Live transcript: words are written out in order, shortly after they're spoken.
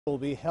Will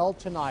be held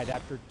tonight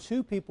after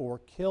 2 people were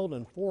killed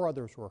and 4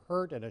 others were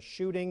hurt in a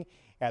shooting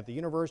at the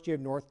University of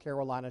North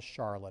Carolina,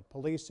 Charlotte.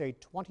 Police say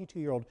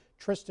 22-year-old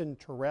Tristan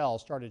Terrell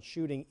started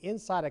shooting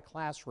inside a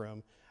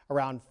classroom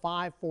around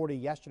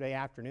 5:40 yesterday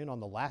afternoon on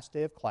the last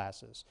day of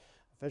classes.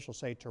 Officials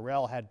say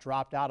Terrell had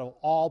dropped out of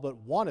all but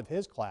one of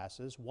his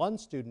classes. One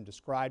student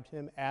described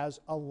him as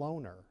a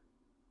loner.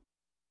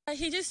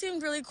 He just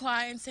seemed really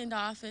quiet and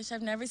standoffish.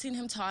 I've never seen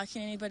him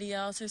talking to anybody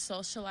else or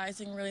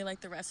socializing really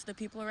like the rest of the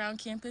people around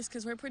campus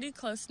because we're pretty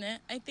close-knit,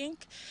 I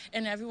think,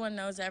 and everyone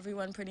knows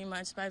everyone pretty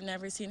much, but I've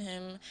never seen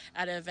him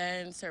at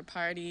events or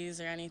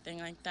parties or anything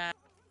like that.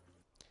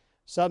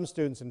 Some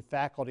students and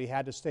faculty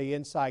had to stay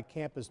inside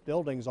campus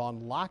buildings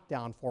on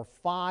lockdown for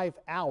 5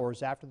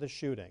 hours after the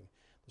shooting.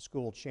 The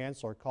school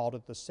chancellor called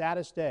it the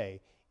saddest day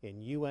in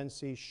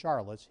UNC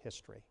Charlotte's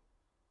history.